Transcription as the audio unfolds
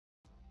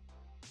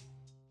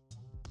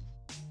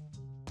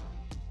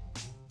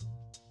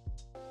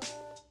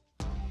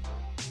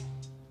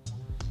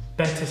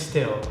better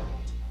still,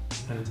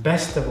 and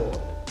best of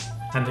all,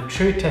 and the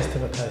true test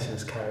of a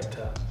person's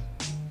character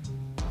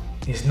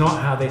is not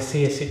how they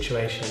see a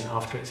situation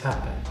after it's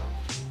happened.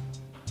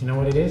 You know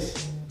what it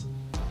is?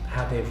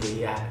 How they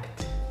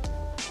react.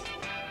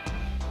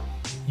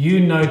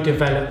 You know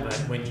development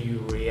when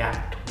you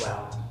react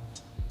well.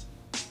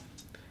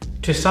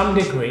 To some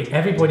degree,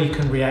 everybody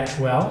can react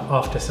well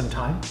after some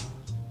time,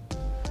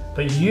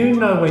 but you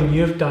know when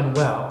you've done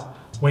well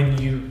when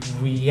you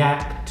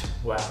react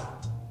well.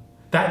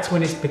 That's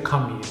when it's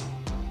become you.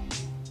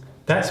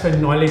 That's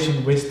when knowledge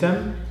and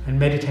wisdom and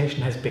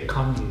meditation has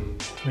become you,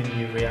 when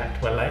you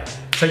react well.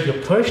 So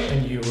you're pushed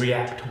and you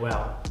react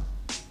well.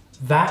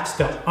 That's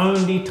the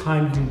only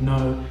time you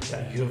know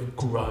that you've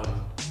grown.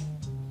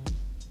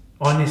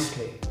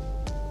 Honestly.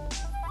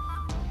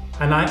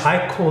 And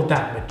I call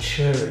that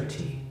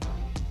maturity.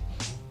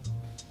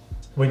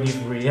 When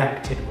you've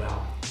reacted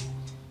well.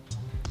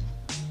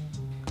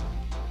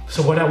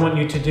 So what I want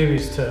you to do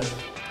is to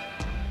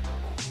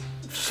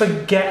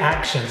forget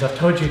actions. I've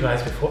told you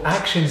guys before,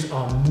 actions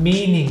are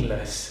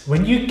meaningless.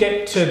 When you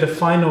get to the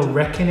final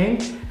reckoning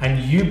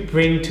and you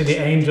bring to the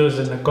angels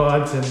and the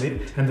gods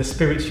and the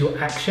spirits your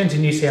actions,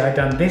 and you say, I've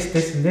done this,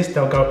 this, and this,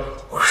 they'll go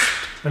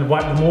whoosh, and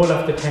wipe them all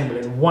off the table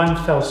in one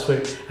fell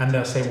swoop. And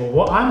they'll say, well,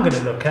 what I'm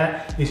going to look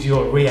at is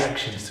your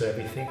reactions to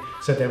everything.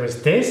 So there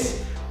was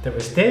this, there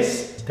was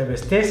this, there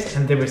was this,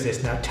 and there was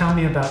this. Now tell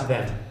me about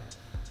them.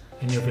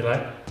 And you'll be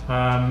like,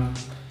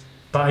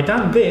 but I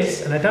done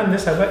this, and I done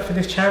this, I worked for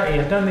this charity,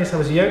 I done this, I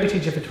was a yoga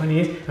teacher for 20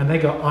 years, and they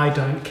go, I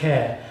don't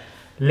care.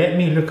 Let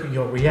me look at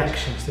your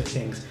reactions to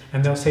things.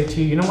 And they'll say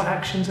to you, you know what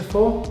actions are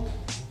for?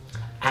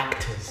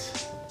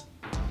 Actors.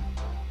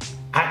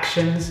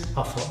 Actions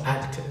are for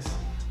actors.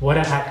 What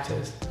are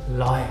actors?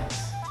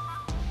 Liars.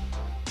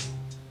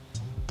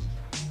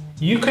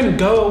 You can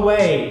go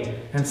away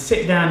and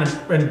sit down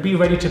and be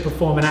ready to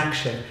perform an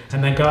action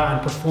and then go out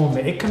and perform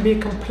it. It can be a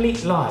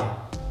complete lie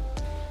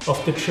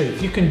of the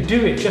truth. You can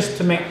do it just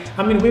to make,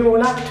 we're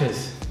all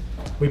actors.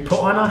 We put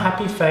on our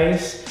happy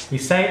face, we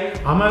say,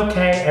 I'm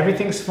okay,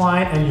 everything's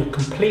fine, and you're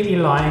completely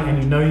lying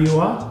and you know you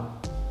are.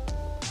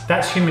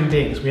 That's human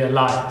beings, we are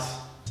liars,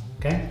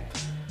 okay?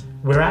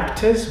 We're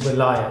actors, we're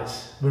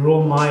liars. We're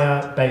all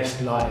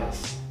Maya-based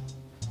liars.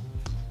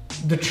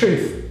 The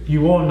truth,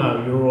 you all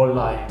know you're all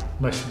lying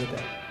most of the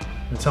day.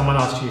 When someone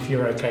asks you if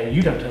you're okay,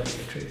 you don't tell them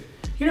the truth.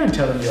 You don't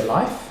tell them your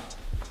life.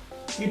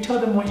 You tell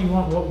them what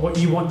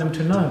you want them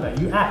to know about.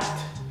 You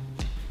act.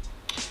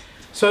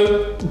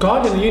 So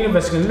God in the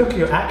universe is going to look at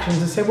your actions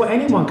and say, well,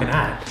 anyone can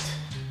act.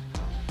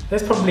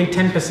 There's probably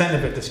 10%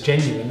 of it that's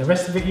genuine. The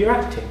rest of it, you're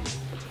acting.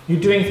 You're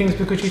doing things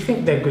because you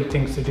think they're good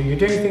things to do. You're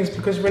doing things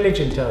because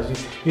religion tells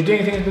you. You're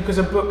doing things because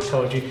a book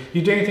told you.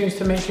 You're doing things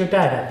to make your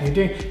dad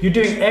happy. You're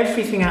doing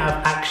everything out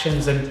of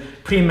actions and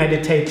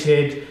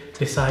premeditated,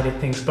 decided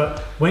things. But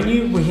when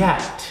you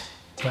react,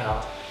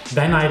 well,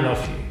 then I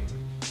love you.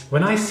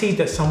 When I see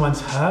that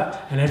someone's hurt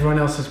and everyone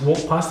else has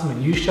walked past them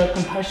and you show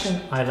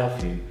compassion, I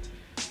love you.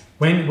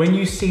 When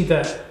you see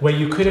that where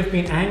you could have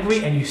been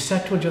angry and you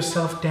settled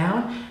yourself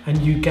down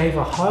and you gave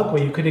a hug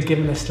where you could have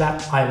given a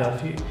slap, I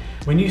love you.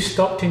 When you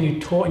stopped and you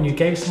taught and you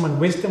gave someone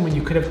wisdom when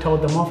you could have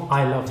told them off,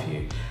 I love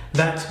you.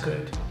 That's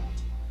good.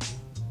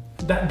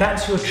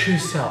 That's your true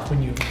self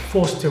when you're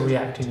forced to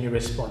react and you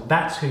respond.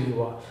 That's who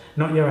you are,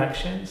 not your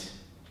actions.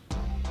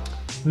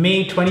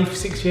 Me,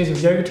 26 years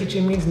of yoga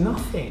teaching means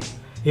nothing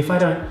if I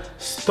don't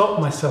stop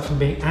myself from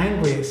being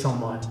angry at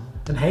someone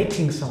and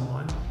hating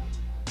someone.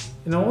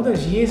 You know, all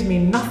those years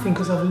mean nothing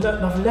because I've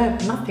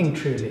learned nothing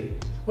truly.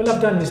 All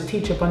I've done is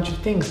teach a bunch of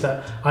things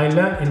that I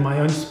learned in my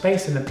own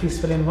space in a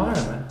peaceful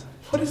environment.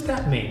 What does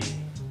that mean?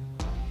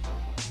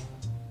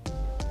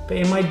 But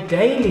in my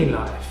daily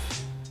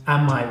life,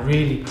 am I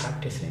really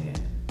practicing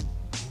it?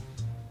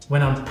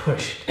 When I'm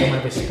pushed, am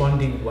I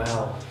responding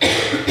well?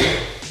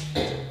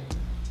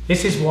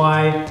 This is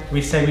why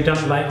we say we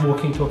don't like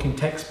walking, talking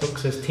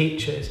textbooks as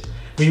teachers.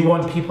 We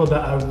want people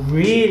that are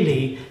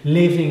really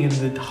living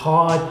in the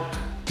hard,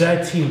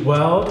 dirty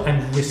world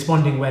and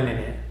responding well in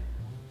it.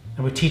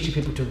 And we're teaching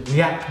people to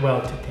react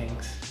well to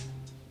things.